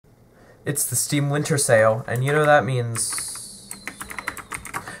It's the Steam Winter Sale, and you know that means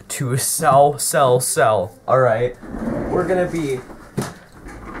to sell, sell, sell. Alright, we're gonna be,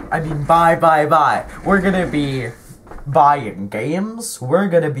 buy. We're gonna be buying games, we're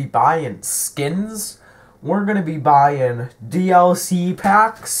gonna be buying skins, we're gonna be buying DLC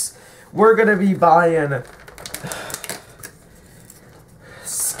packs, we're gonna be buying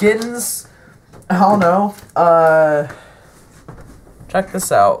skins, I don't know, check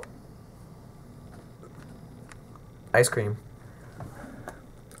this out. Ice cream.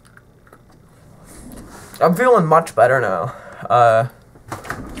 I'm feeling much better now. I'm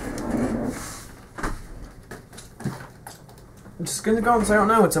just gonna go and say, I don't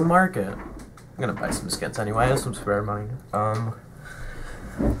know, it's a market. I'm gonna buy some skins anyway, I have some spare money.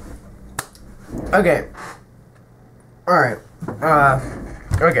 Okay. Alright.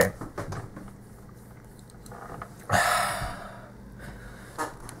 Okay.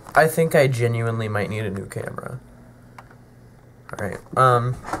 I think I genuinely might need a new camera. Alright,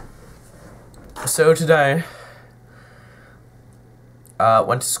 so today,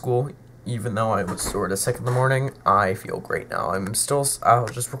 went to school, even though I was sort of sick in the morning. I feel great now. I'll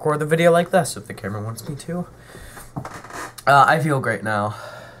just record the video like this if the camera wants me to. I feel great now.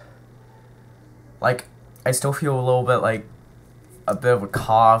 Like, I still feel a little bit like a bit of a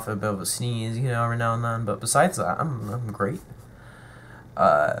cough, a bit of a sneeze, you know, every now and then, but besides that, I'm great.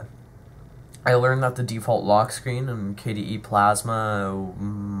 I learned that the default lock screen in KDE Plasma,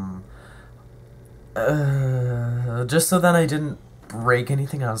 just so then I didn't break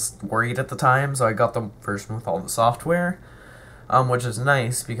anything. I was worried at the time, so I got the version with all the software, which is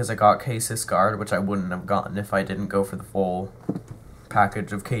nice because I got KSysGuard, which I wouldn't have gotten if I didn't go for the full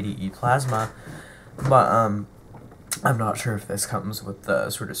package of KDE Plasma, but, I'm not sure if this comes with the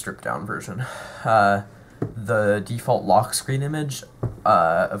sort of stripped down version. The default lock screen image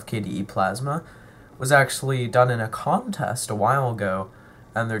of KDE Plasma was actually done in a contest a while ago,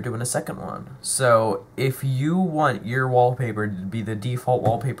 and they're doing a second one. So if you want your wallpaper to be the default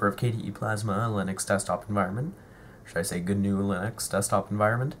wallpaper of KDE Plasma, a Linux desktop environment, should I say GNU Linux desktop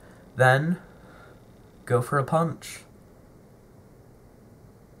environment, then go for a punch.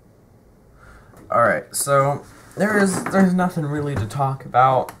 Alright, so there's nothing really to talk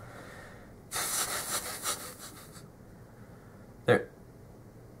about.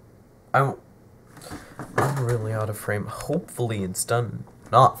 I'm really out of frame. Hopefully it's done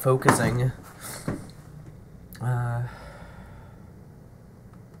not focusing. Yeah,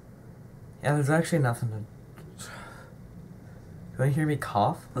 there's actually nothing to... Do you hear me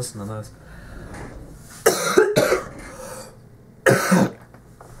cough? Listen to this.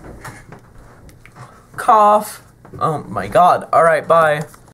 Cough! Oh my god. Alright, bye.